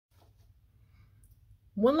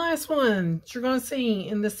one last one that you're going to see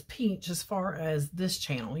in this peach as far as this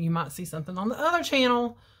channel. You might see something on the other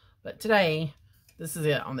channel, but today, this is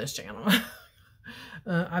it on this channel.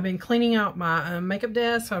 I've been cleaning out my makeup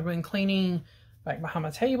desk. I've been cleaning back behind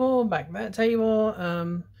my table, back that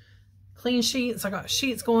table. Clean sheets. I got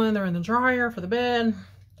sheets going. They're in the dryer for the bed.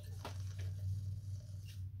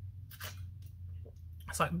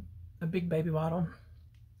 It's like a big baby bottle.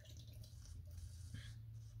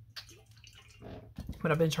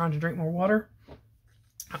 But I've been trying to drink more water.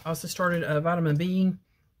 I also started a vitamin B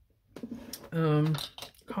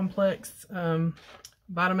complex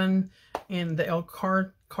vitamin and the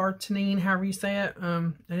L-carnitine, however you say it.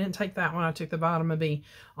 I didn't take that one. I took the vitamin B.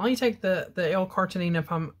 I only take the L-carnitine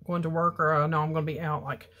if I'm going to work or I know I'm going to be out,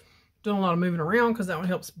 like doing a lot of moving around, because that one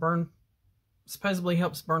helps burn, supposedly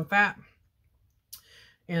helps burn fat.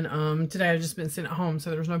 And today I've just been sitting at home, so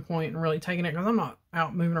there's no point in really taking it because I'm not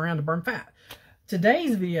out moving around to burn fat.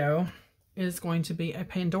 Today's video is going to be a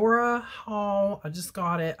Pandora haul. I just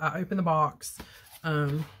got it. I opened the box.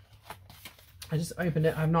 I just opened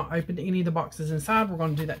it. I've not opened any of the boxes inside. We're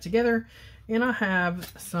going to do that together. And I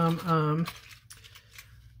have some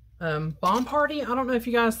Bomb Party. I don't know if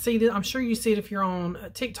you guys see this. I'm sure you see it if you're on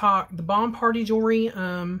TikTok. The Bomb Party jewelry.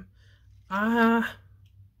 I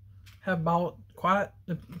have bought quite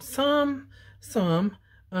some.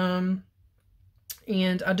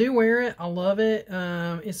 And I do wear it. I love it.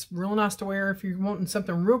 It's real nice to wear if you're wanting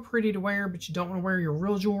something real pretty to wear, but you don't want to wear your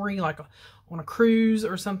real jewelry, like on a cruise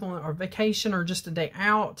or something, or vacation, or just a day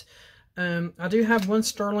out. I do have one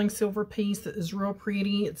sterling silver piece that is real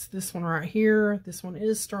pretty. It's this one right here. This one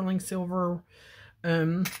is sterling silver.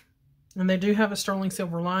 And they do have a sterling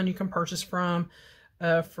silver line you can purchase from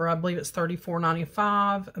for, I believe it's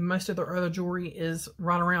 $34.95. Most of their other jewelry is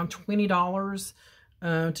right around $20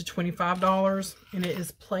 to $25, and it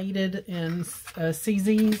is plated in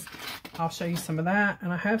CZs. I'll show you some of that.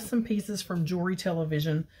 And I have some pieces from Jewelry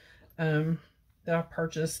Television that I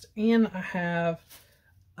purchased, and I have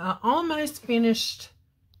almost finished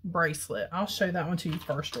bracelet. I'll show that one to you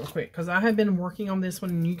first real quick, because I have been working on this one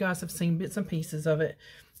and you guys have seen bits and pieces of it.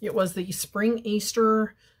 It was the Spring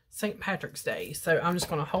Easter St. Patrick's Day, so I'm just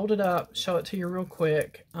going to hold it up, show it to you real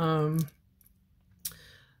quick.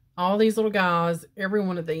 All these little guys, every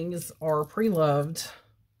one of these are pre-loved.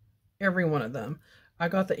 Every one of them. I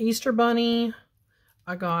got the Easter Bunny.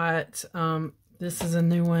 I got, this is a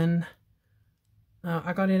new one.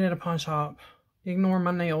 I got it at a pawn shop. Ignore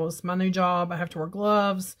my nails. My new job, I have to wear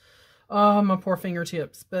gloves. Oh, my poor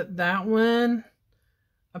fingertips. But that one,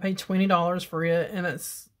 I paid $20 for it. And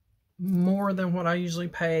it's more than what I usually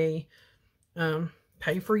pay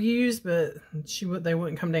for use, but they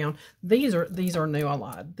wouldn't come down. These are new. I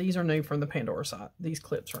lied. These are new from the Pandora site. These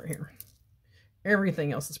clips right here.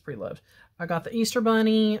 Everything else is pre-loved. I got the Easter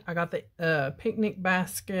Bunny. I got the picnic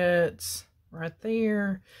basket right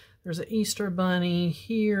there. There's an Easter Bunny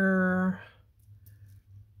here.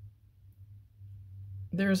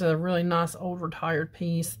 There's a really nice old retired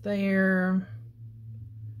piece there.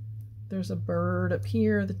 There's a bird up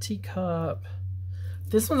here, the teacup.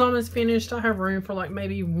 This one's almost finished. I have room for like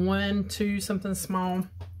maybe 1, 2, something small.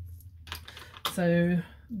 So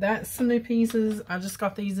that's some new pieces. I just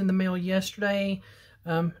got these in the mail yesterday.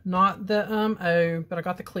 Not the O, but I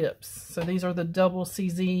got the clips. So these are the double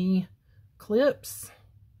CZ clips.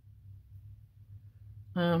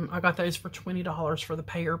 I got those for $20 for the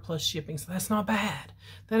pair plus shipping. So that's not bad.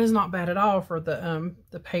 That is not bad at all for the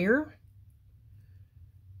pair.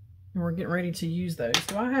 And we're getting ready to use those.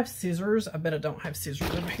 Do I have scissors? I bet I don't have scissors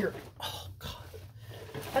over here. Oh, God.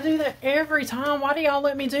 I do that every time. Why do y'all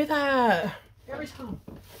let me do that? Every time.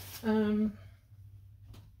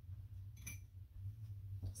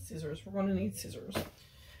 Scissors. We're going to need scissors.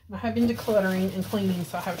 And I have been decluttering and cleaning,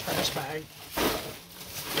 so I have a trash bag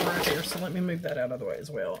right here. So let me move that out of the way as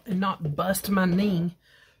well. And not bust my knee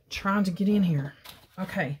trying to get in here.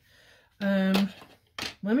 Okay. Let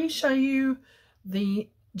me show you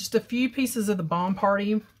just a few pieces of the Bomb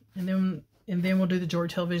Party, and then we'll do the Jewelry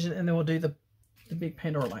Television, and then we'll do the big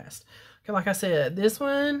Pandora last. Okay, like I said, this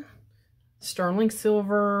one, sterling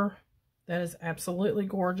silver, that is absolutely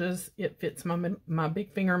gorgeous. It fits my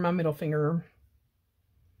big finger and my middle finger.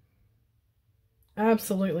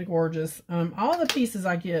 Absolutely gorgeous. All the pieces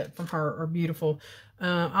I get from her are beautiful.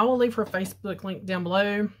 I will leave her Facebook link down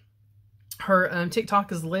below. Her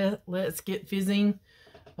TikTok is LetsGauxfizzin.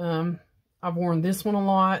 I've worn this one a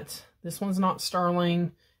lot. This one's not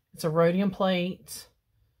sterling. It's a rhodium plate.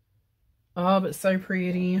 Oh, but so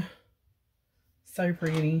pretty. So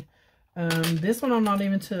pretty. This one I've not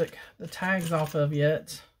even took the tags off of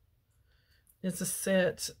yet. It's a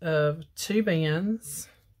set of 2 bands.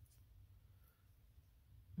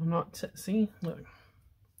 I'm not, see, look.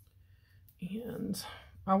 And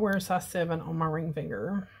I wear a size 7 on my ring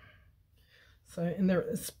finger. So, and there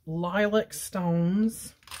is lilac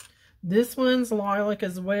stones. This one's lilac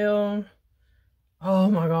as well. Oh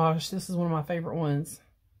my gosh, this is one of my favorite ones.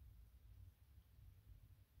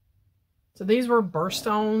 So these were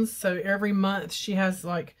birthstones. So every month she has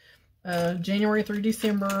like January through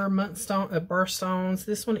December birthstones.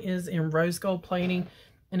 This one is in rose gold plating,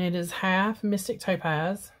 and it is half Mystic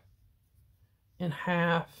Topaz and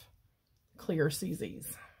half clear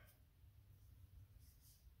CZs.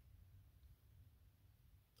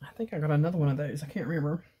 I think I got another one of those. I can't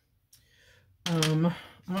remember. I'm not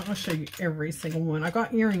going to show you every single one. I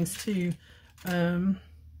got earrings too.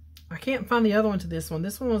 I can't find the other one to this one.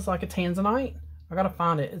 This one was like a tanzanite. I got to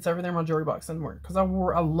find it. It's over there in my jewelry box somewhere. Because I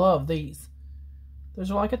love these.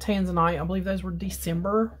 Those are like a tanzanite. I believe those were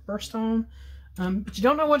December birthstone. But you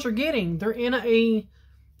don't know what you're getting. They're in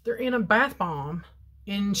a bath bomb.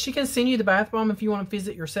 And she can send you the bath bomb if you want to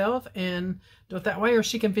visit yourself and do it that way, or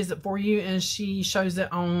she can visit for you and she shows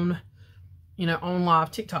it on, you know, on live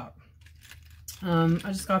TikTok. I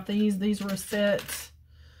just got these. These were a set.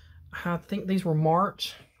 I think these were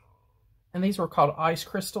March, and these were called ice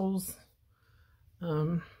crystals.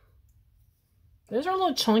 Those are a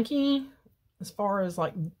little chunky as far as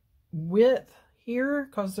like width here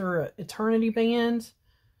because they're an eternity band,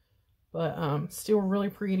 but still really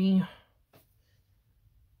pretty.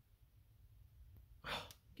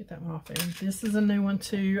 Get that one off there. This is a new one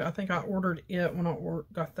too. I think I ordered it when I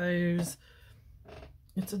got those.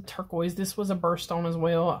 It's a turquoise. This was a birthstone as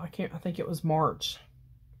well. I think it was March.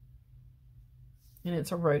 And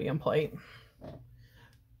it's a rhodium plate.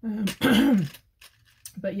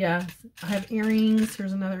 But yeah, I have earrings.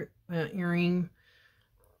 Here's another earring.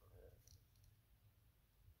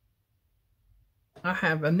 I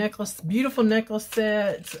have a necklace, beautiful necklace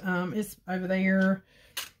set. It's over there.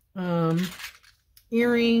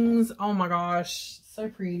 Earrings, oh my gosh, so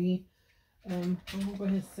pretty. We'll go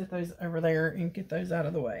ahead and set those over there and get those out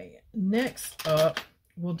of the way. Next up,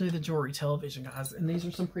 we'll do the jewelry television, guys. And these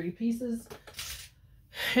are some pretty pieces.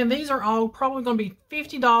 And these are all probably going to be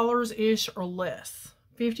 $50-ish or less.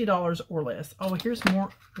 $50 or less. Oh, here's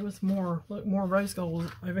more. There was more. Look, more rose gold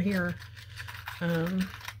over here.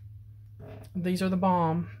 These are the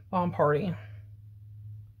bomb party.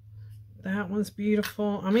 That one's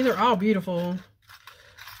beautiful. I mean, they're all beautiful.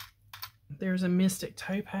 There's a Mystic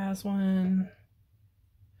Topaz one.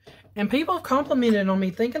 And people have complimented on me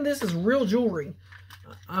thinking this is real jewelry.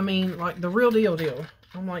 I mean, like the real deal.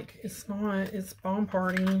 I'm like, it's not. It's bomb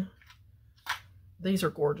party. These are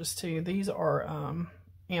gorgeous too. These are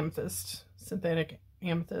amethyst. Synthetic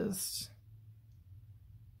amethyst.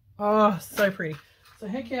 Oh, so pretty. So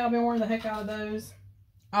heck yeah, I've been wearing the heck out of those.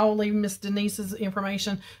 I'll leave Miss Denise's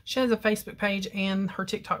information. She has a Facebook page and her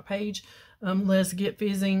TikTok page.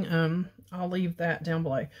 LetsGauxfizzin. I'll leave that down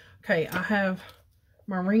below. Okay, I have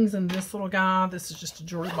my rings in this little guy. This is just a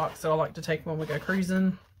jewelry box that I like to take when we go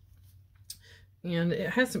cruising. And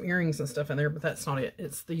it has some earrings and stuff in there, but that's not it.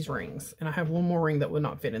 It's these rings. And I have one more ring that would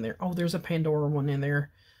not fit in there. Oh, there's a Pandora one in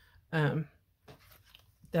there that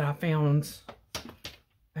I found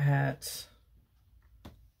at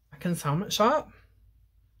a consignment shop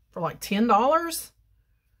for like $10.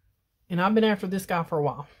 And I've been after this guy for a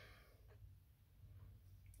while.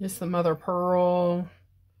 It's the mother of pearl.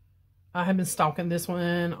 I have been stalking this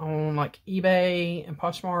one on like eBay and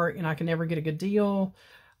Poshmark, and I can never get a good deal.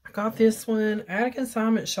 I got this one at a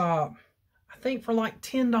consignment shop, I think for like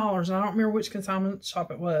 $10. And I don't remember which consignment shop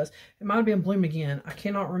it was. It might have been Bloom Again. I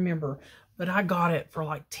cannot remember. But I got it for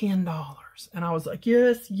like $10. And I was like,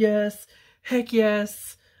 yes, yes, heck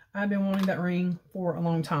yes. I've been wanting that ring for a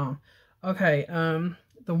long time. Okay,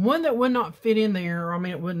 the one that would not fit in there, I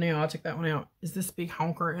mean, it would now, I took that one out, is this big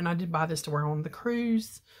honker. And I did buy this to wear on the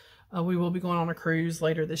cruise. We will be going on a cruise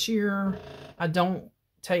later this year. I don't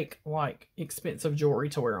take, like, expensive jewelry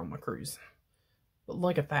to wear on my cruise. But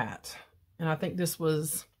look at that. And I think this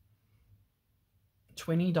was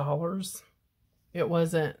 $20. It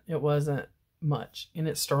wasn't much. And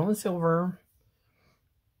it's sterling silver.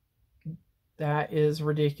 That is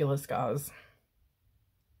ridiculous, guys.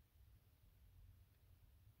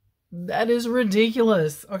 That is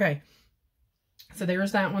ridiculous. Okay. So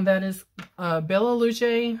there's that one. That is Bella Luce.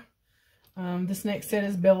 This next set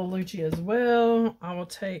is Bella Luce as well. I will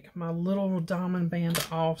take my little diamond band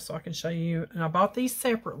off so I can show you. And I bought these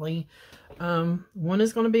separately. One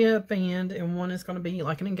is going to be a band and one is going to be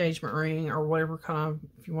like an engagement ring or whatever kind of,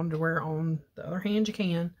 if you wanted to wear it on the other hand, you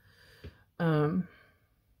can.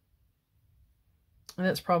 And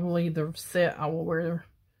that's probably the set I will wear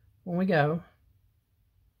when we go.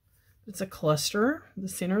 It's a cluster. The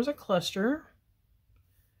center is a cluster.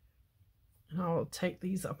 And I'll take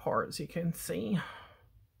these apart so you can see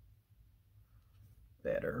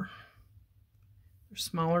better. There's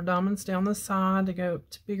smaller diamonds down the side to go up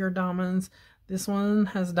to bigger diamonds. This one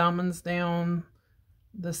has diamonds down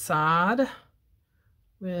the side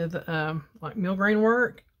with like millgrain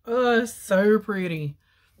work. Oh, so pretty.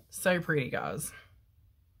 So pretty, guys.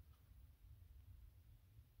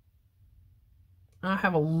 I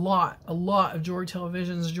have a lot of Jewelry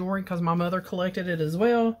Television's jewelry because my mother collected it as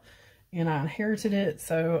well, and I inherited it.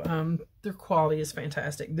 So their quality is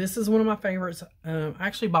fantastic. This is one of my favorites. I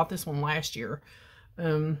actually bought this one last year,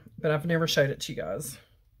 but I've never showed it to you guys.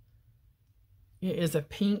 It is a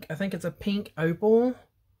pink, I think it's a pink opal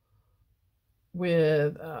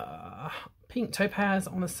with pink topaz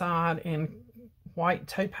on the side and white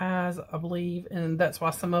topaz, I believe, and that's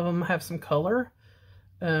why some of them have some color.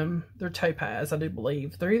 They're topaz, I do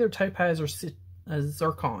believe. They're either topaz or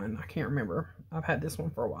zircon. I can't remember. I've had this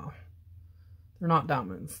one for a while. They're not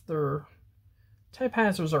diamonds. They're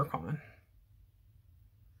topaz or zircon.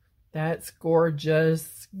 That's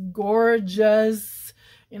gorgeous. Gorgeous.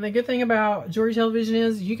 And the good thing about Jewelry Television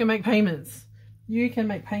is you can make payments. You can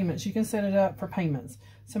make payments. You can set it up for payments.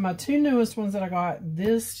 So my two newest ones that I got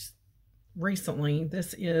this recently,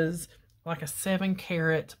 this is like a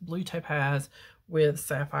 7-carat blue topaz with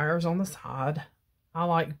sapphires on the side. I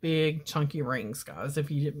like big chunky rings, guys.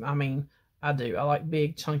 If you, I mean, I do. I like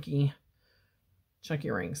big chunky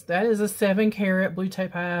rings. That is a 7-carat blue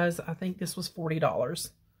topaz. I think this was $40,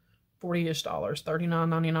 $40-ish,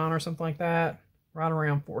 $39.99 or something like that. Right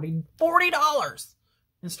around $40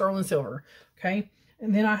 in sterling silver. Okay,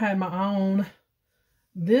 and then I had my own.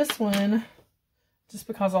 This one, just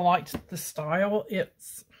because I liked the style.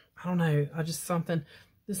 It's, I don't know, I just something.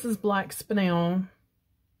 This is black spinel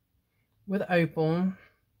with opal.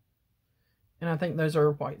 And I think those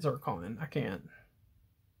are white zircon. I can't.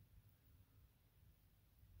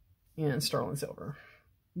 And sterling silver.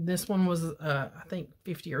 This one was, I think,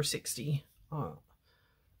 50 or 60.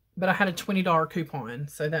 But I had a $20 coupon,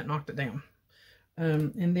 so that knocked it down.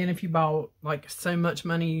 And then if you bought, like, so much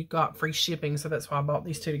money, you got free shipping. So that's why I bought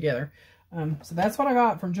these two together. So that's what I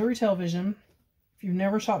got from Jewelry Television. If you've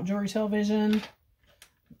never shopped Jewelry Television,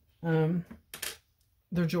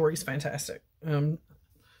 their jewelry is fantastic.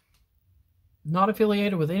 Not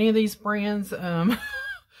affiliated with any of these brands. I'm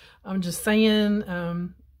just saying,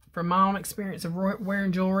 from my own experience of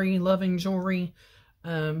wearing jewelry, loving jewelry,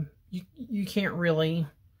 you can't really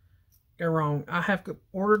go wrong. I have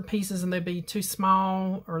ordered pieces and they'd be too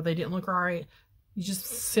small or they didn't look right. You just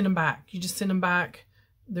send them back. You just send them back.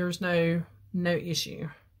 There's no issue.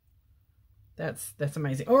 That's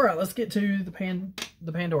amazing. All right, let's get to the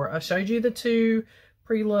Pandora. I showed you the two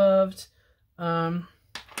pre-loved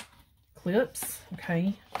clips.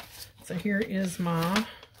 Okay, so here is my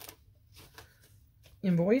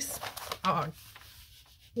invoice. I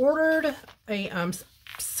ordered a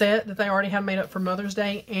set that they already had made up for Mother's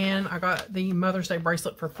Day, and I got the Mother's Day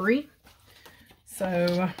bracelet for free.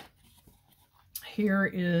 So here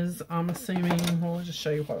is, I'm assuming, well, I'll just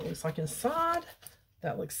show you what it looks like inside.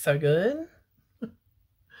 That looks so good.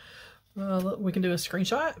 We can do a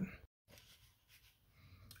screenshot. All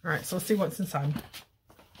right, so let's see what's inside.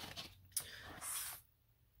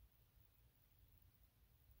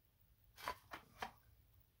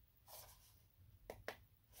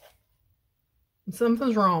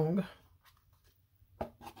 Something's wrong.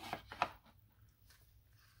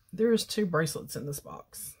 There's 2 bracelets in this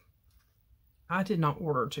box. I did not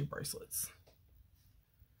order 2 bracelets.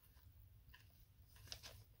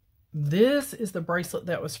 This is the bracelet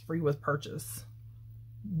that was free with purchase.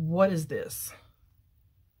 What is this?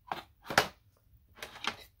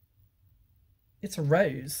 It's a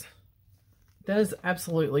rose. That is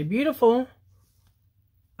absolutely beautiful.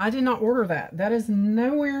 I did not order that. That is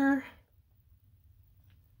nowhere.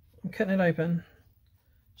 I'm cutting it open.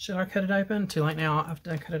 Should I cut it open? Too late now. I've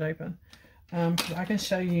done cut it open. I can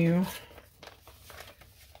show you.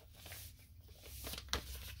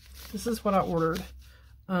 This is what I ordered.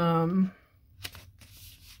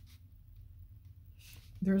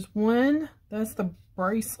 There's one. That's the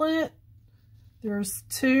bracelet. There's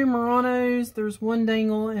 2 Muranos. There's 1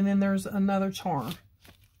 dangle. And then there's another charm.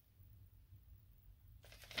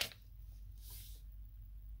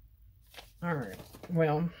 Alright.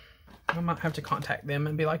 Well, I might have to contact them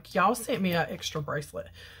and be like, y'all sent me an extra bracelet.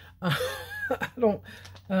 I don't,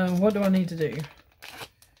 what do I need to do?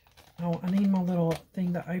 Oh, I need my little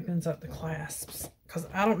thing that opens up the clasps. Because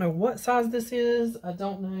I don't know what size this is. I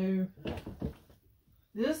don't know.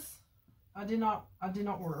 This, I did not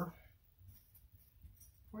order.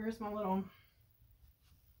 Where's my little...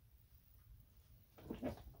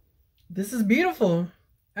 This is beautiful.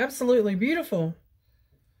 Absolutely beautiful.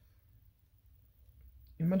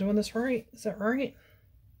 Am I doing this right? Is that right?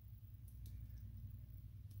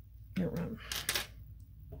 Yeah, right.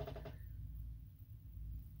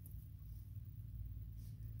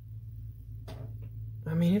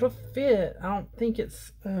 I mean, it'll fit. I don't think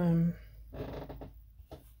it's, I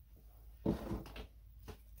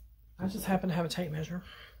just happen to have a tape measure.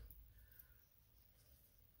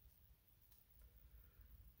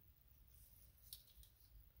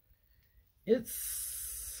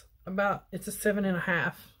 It's a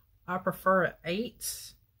 7.5. I prefer an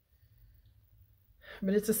 8,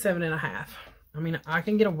 but it's a 7.5. I mean, I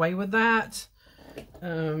can get away with that,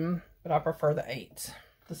 but I prefer the 8,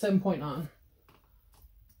 the 7.9.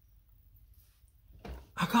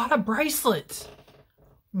 I got a bracelet.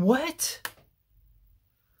 What?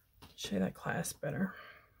 Show that clasp better.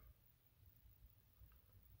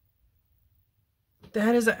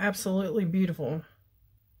 That is absolutely beautiful.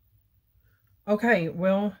 Okay,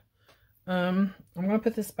 well, I'm gonna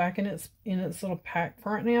put this back in its little pack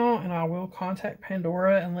for right now, and I will contact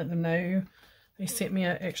Pandora and let them know they sent me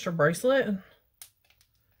an extra bracelet.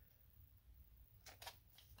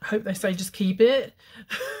 I hope they say just keep it.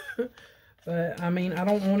 But I mean, I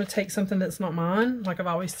don't want to take something that's not mine. Like I've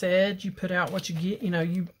always said, you put out what you get. You know,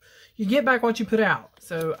 you get back what you put out.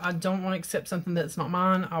 So I don't want to accept something that's not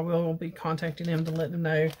mine. I will be contacting them to let them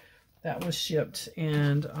know that was shipped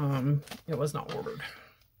and it was not ordered.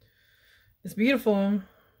 It's beautiful.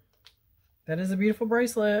 That is a beautiful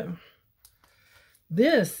bracelet.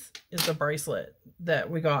 This is the bracelet that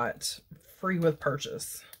we got free with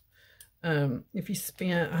purchase. If you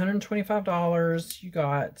spent $125, you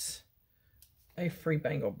got a free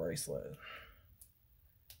bangle bracelet.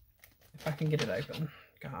 If I can get it open,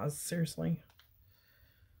 guys, seriously.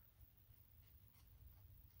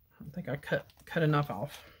 I don't think I cut enough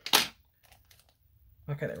off.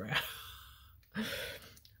 Okay, there we go.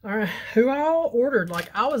 All right, who all ordered? Like,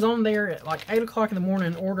 I was on there at like 8 o'clock in the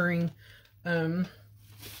morning ordering, and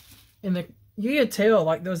you could tell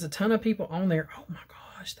like there was a ton of people on there. Oh my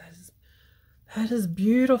gosh, that is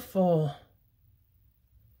beautiful.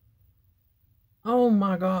 Oh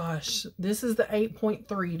my gosh, this is the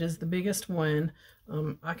 8.3. It is the biggest one.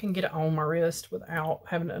 I can get it on my wrist without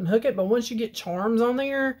having to unhook it, but once you get charms on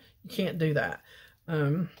there, you can't do that.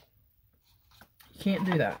 You can't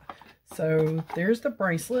do that. So there's the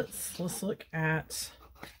bracelets. Let's look at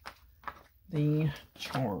the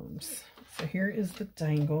charms. So here is the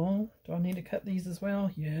dangle. Do I need to cut these as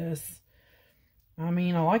well? Yes. I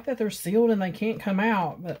mean, I like that they're sealed and they can't come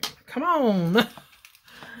out, but come on.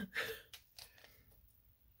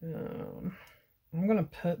 I'm going to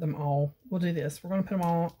put them all, we'll do this. We're going to put them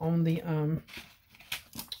all on the,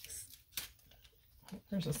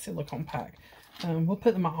 there's a silicone pack. We'll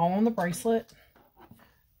put them all on the bracelet,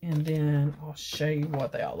 and then I'll show you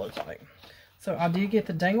what they all look like. So I did get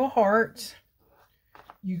the dangle heart.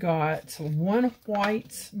 You got one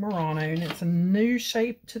white Murano, and it's a new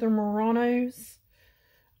shape to the Muranos.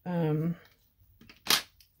 And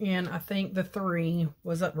I think the 3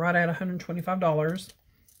 was up right at $125.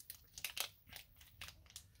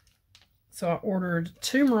 So I ordered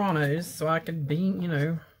 2 Muranos so I could be, you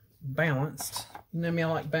know, balanced. You know me, I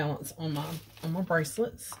like balance on my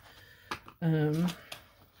bracelets. Make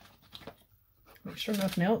sure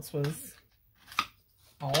nothing else was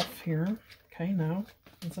off here. Okay, no,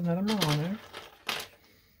 it's another Murano.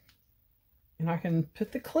 And I can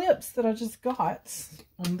put the clips that I just got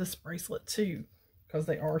on this bracelet too, because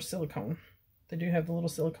they are silicone. They do have the little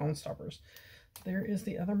silicone stoppers. There is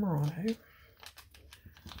the other Murano.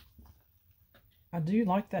 I do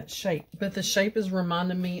like that shape, but the shape is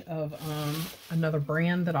reminding me of another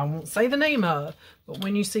brand that I won't say the name of, but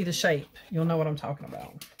when you see the shape, you'll know what I'm talking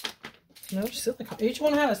about. No silicone. Each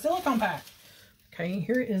one had a silicone pack. Okay,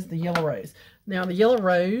 here is the yellow rose. Now the yellow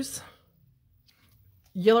roses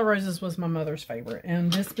was my mother's favorite,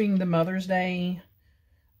 and this being the Mother's Day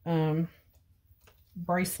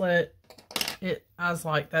bracelet, I was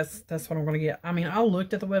like, that's what I'm gonna get. I mean, I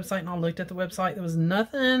looked at the website. There was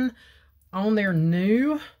nothing on there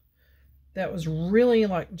new that was really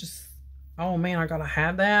like just, oh man, I gotta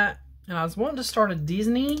have that. And I was wanting to start a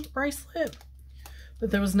Disney bracelet, but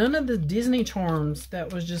there was none of the Disney charms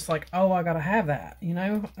that was just like, oh, I gotta have that, you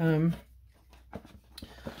know.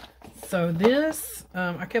 So this,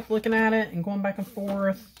 I kept looking at it and going back and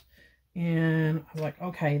forth, and I was like,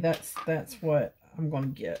 okay, that's what I'm gonna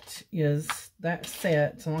get, is that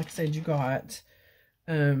set. And like I said, you got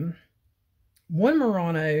one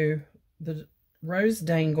Murano, the rose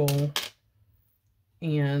dangle,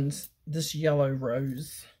 and this yellow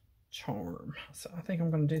rose charm. So I think I'm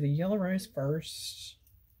going to do the yellow rose first.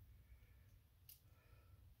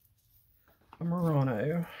 A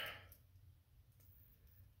Murano.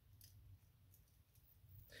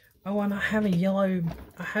 Oh, and I have a yellow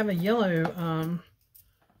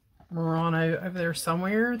Murano over there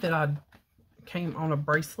somewhere that I came on a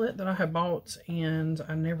bracelet that I had bought, and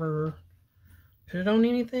I never put it on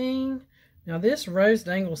anything. Now this rose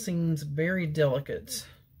dangle seems very delicate.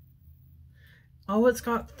 Oh, it's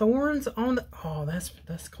got thorns on the, oh,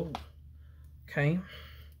 that's cool. Okay.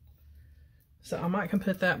 So I might can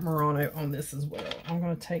put that Murano on this as well. I'm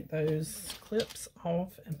going to take those clips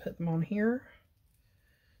off and put them on here.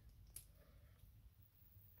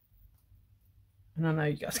 And I know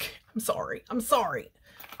you guys can't, I'm sorry.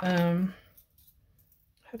 I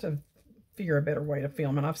have to figure a better way to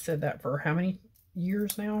film, and I've said that for how many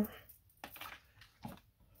years now?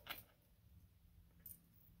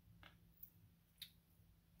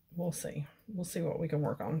 We'll see. We'll see what we can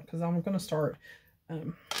work on, because I'm going to start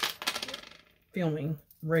filming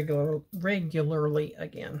regularly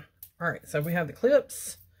again. All right, so we have the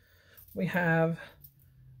clips. We have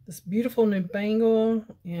this beautiful new bangle,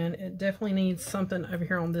 and it definitely needs something over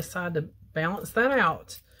here on this side to balance that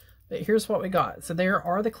out. But here's what we got. So there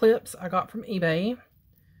are the clips I got from eBay.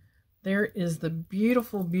 There is the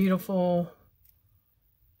beautiful, beautiful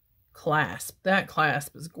clasp. That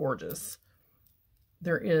clasp is gorgeous.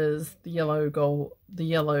 There is the yellow gold, the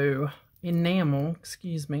yellow enamel,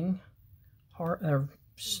 excuse me,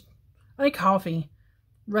 coffee,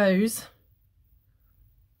 rose.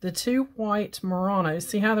 The two white Muranos,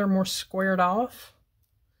 see how they're more squared off?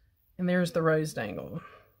 And there's the rose dangle.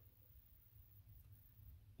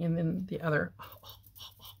 And then the other.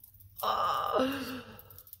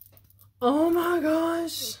 Oh my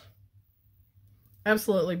gosh.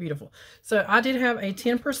 Absolutely beautiful. So I did have a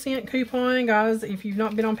 10% coupon, guys. If you've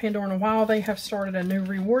not been on Pandora in a while, they have started a new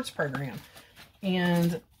rewards program.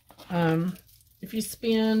 And if you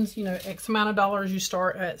spend, you know, X amount of dollars, you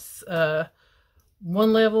start at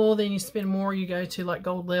one level, then you spend more, you go to like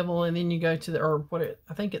gold level, and then you go to the, or what it,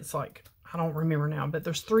 I think it's like, I don't remember now, but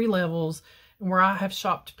there's 3 levels. And where I have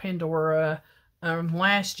shopped Pandora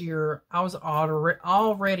last year, I was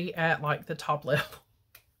already at like the top level,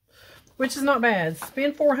 which is not bad.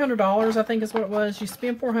 Spend $400, I think is what it was. You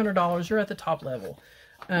spend $400, you're at the top level.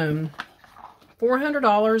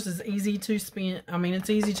 $400 is easy to spend. I mean,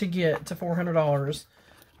 it's easy to get to $400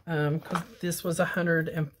 because this was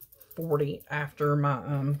 $140 after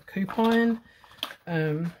my coupon.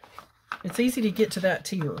 It's easy to get to that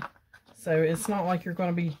tier. So it's not like you're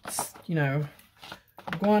going to be, you know,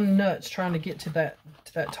 going nuts trying to get to that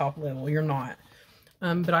top level. You're not.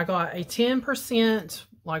 But I got a 10%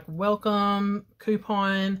 like welcome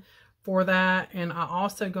coupon for that, and I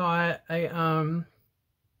also got a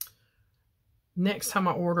next time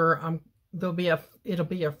I order, it'll be a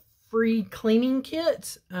free cleaning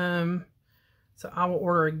kit. So I will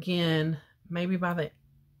order again maybe by the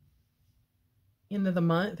end of the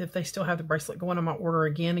month. If they still have the bracelet going, I might order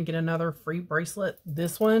again and get another free bracelet.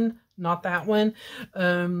 This one, not that one.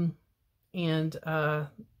 And I'll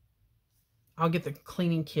get the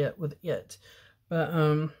cleaning kit with it.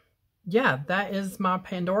 But yeah, that is my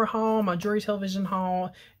Pandora haul, my jewelry television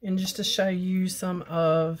haul, and just to show you some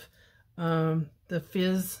of the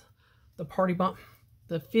fizz, the party bump,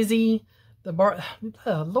 the fizzy, the bar,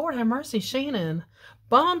 Lord have mercy, Shannon,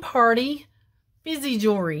 bomb party fizzy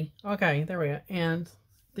jewelry. Okay, there we go. And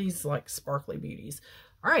these like sparkly beauties.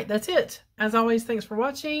 All right, that's it. As always, thanks for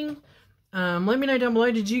watching. Let me know down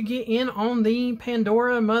below, did you get in on the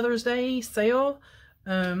Pandora Mother's Day sale?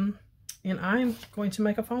 And I'm going to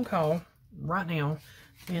make a phone call right now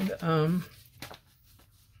and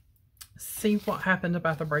see what happened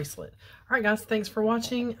about the bracelet. All right, guys, thanks for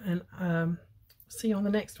watching, and see you on the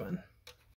next one.